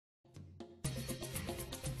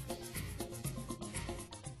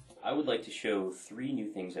I would like to show three new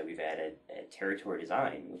things that we've added at Territory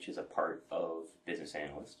Design, which is a part of Business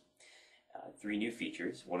Analyst. Three new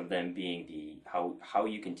features, one of them being how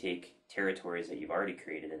you can take territories that you've already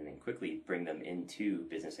created and then quickly bring them into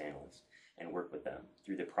Business Analyst and work with them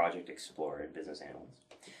through the Project Explorer in Business Analyst.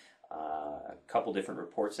 A couple different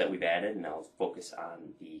reports that we've added, and I'll focus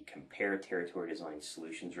on the Compare Territory Design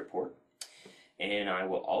Solutions report. And I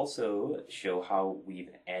will also show how we've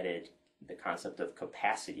added the concept of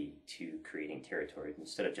capacity to creating territories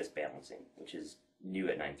instead of just balancing, which is new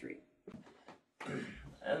at 9.3.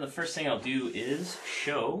 And the first thing I'll do is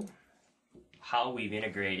show how we've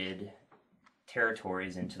integrated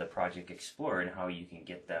territories into the Project Explorer and how you can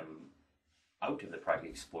get them out of the Project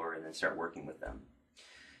Explorer and then start working with them.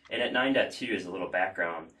 And at 9.2 is a little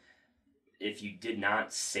background. If you did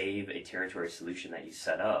not save a territory solution that you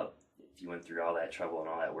set up, if you went through all that trouble and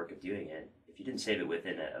all that work of doing it, if you didn't save it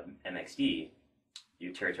within a MXD,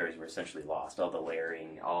 your territories were essentially lost. All the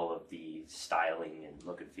layering, all of the styling and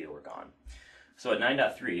look and feel were gone. So at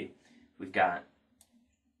 9.3, we've got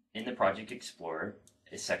in the Project Explorer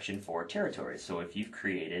a section for territories. So if you've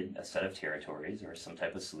created a set of territories or some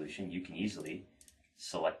type of solution, you can easily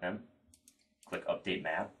select them, click Update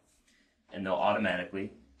Map, and they'll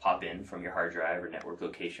automatically pop in from your hard drive or network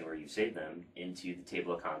location where you saved them into the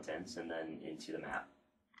table of contents and then into the map.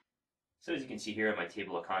 So as you can see here in my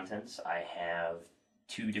table of contents, I have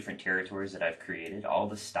two different territories that I've created. All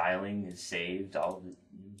the styling is saved. I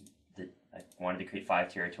wanted to create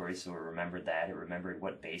 5 territories, so it remembered that. It remembered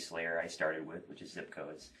what base layer I started with, which is zip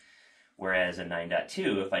codes. Whereas in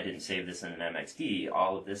 9.2, if I didn't save this in an MXD,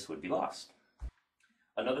 all of this would be lost.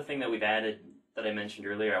 Another thing that we've added that I mentioned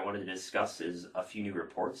earlier I wanted to discuss is a few new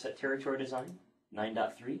reports at Territory Design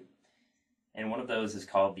 9.3. And one of those is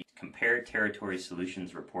called the Compare Territory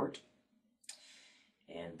Solutions report.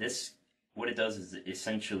 And this, what it does is it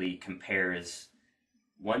essentially compares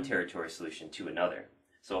one territory solution to another.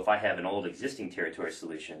 So if I have an old existing territory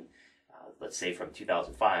solution, let's say from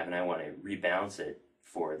 2005, and I want to rebalance it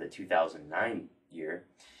for the 2009 year,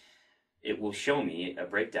 it will show me a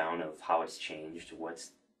breakdown of how it's changed,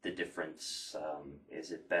 what's the difference,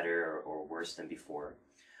 is it better or worse than before.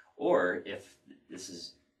 Or if this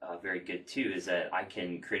is very good too, is that I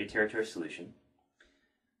can create a territory solution,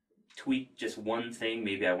 tweak just one thing.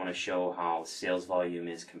 Maybe I want to show how sales volume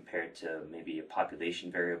is compared to maybe a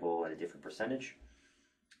population variable at a different percentage.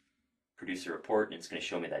 Produce a report and it's going to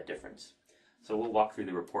show me that difference. So we'll walk through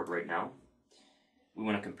the report right now. We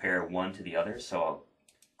want to compare one to the other, so I'll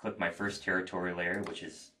click my first territory layer, which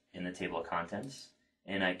is in the table of contents,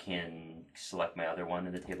 and I can select my other one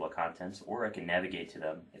in the table of contents, or I can navigate to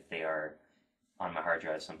them if they are on my hard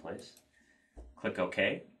drive someplace. Click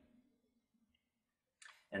OK,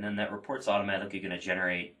 and then that report's automatically going to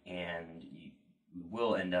generate, and you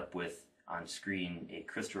will end up with on screen a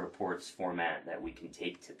Crystal Reports format that we can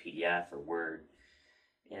take to PDF or Word.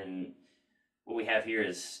 And what we have here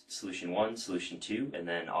is Solution 1, Solution 2, and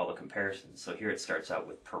then all the comparisons. So here it starts out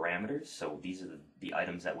with parameters. So these are the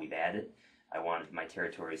items that we've added. I wanted my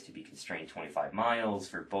territories to be constrained 25 miles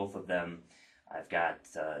for both of them. I've got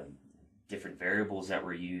different variables that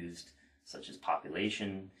were used, such as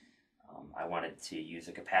population. I wanted to use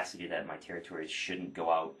a capacity that my territories shouldn't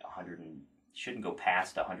go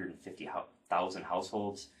past 150,000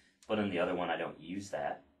 households, but in the other one I don't use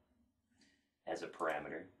that as a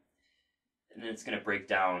parameter. And then it's going to break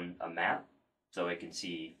down a map so I can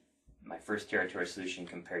see my first territory solution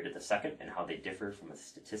compared to the second and how they differ from a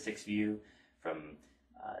statistics view, from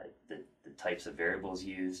the types of variables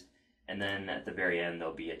used. And then at the very end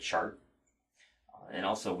there'll be a chart. And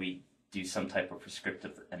also we do some type of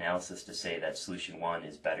prescriptive analysis to say that Solution 1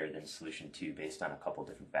 is better than Solution 2 based on a couple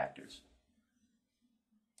different factors.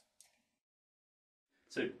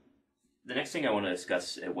 So the next thing I want to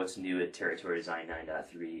discuss at what's new at Territory Design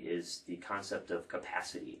 9.3 is the concept of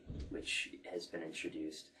capacity, which has been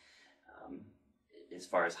introduced as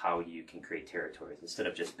far as how you can create territories instead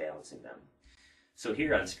of just balancing them. So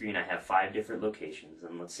here on screen I have 5 different locations,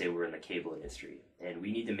 and let's say we're in the cable industry, and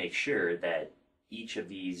we need to make sure that each of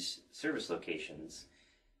these service locations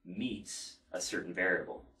meets a certain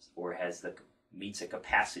variable or meets a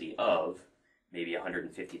capacity of maybe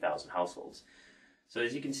 150,000 households. So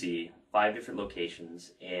as you can see, 5 different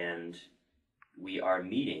locations, and we are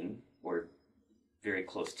meeting, or very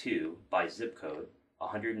close to, by zip code,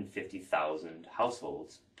 150,000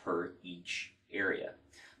 households per each area.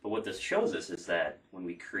 But what this shows us is that when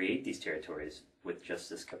we create these territories with just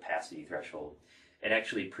this capacity threshold, it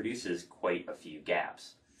actually produces quite a few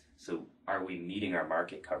gaps. So are we meeting our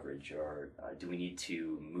market coverage, or do we need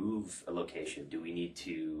to move a location? Do we need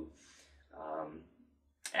to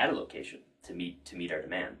add a location to meet our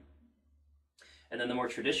demand. And then the more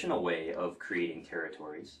traditional way of creating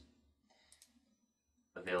territories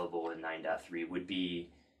available in 9.3 would be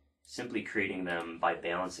simply creating them by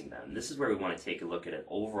balancing them. This is where we want to take a look at an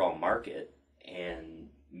overall market and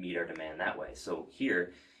meet our demand that way. So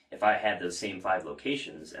here, if I had those same 5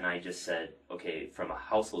 locations and I just said, okay, from a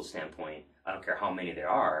household standpoint, I don't care how many there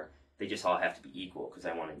are, they just all have to be equal because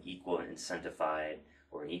I want an equal incentivized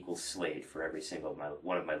or an equal slate for every single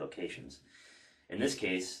one of my locations. In this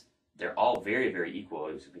case, they're all very, very equal,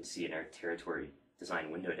 as you can see in our territory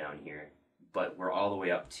design window down here, but we're all the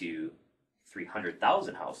way up to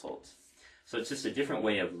 300,000 households. So it's just a different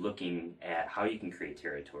way of looking at how you can create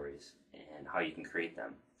territories and how you can create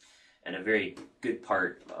them. And a very good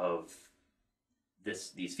part of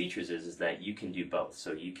these features is that you can do both.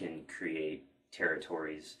 So you can create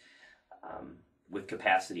territories with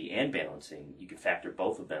capacity and balancing. You can factor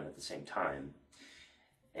both of them at the same time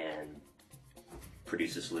and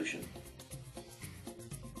produce a solution.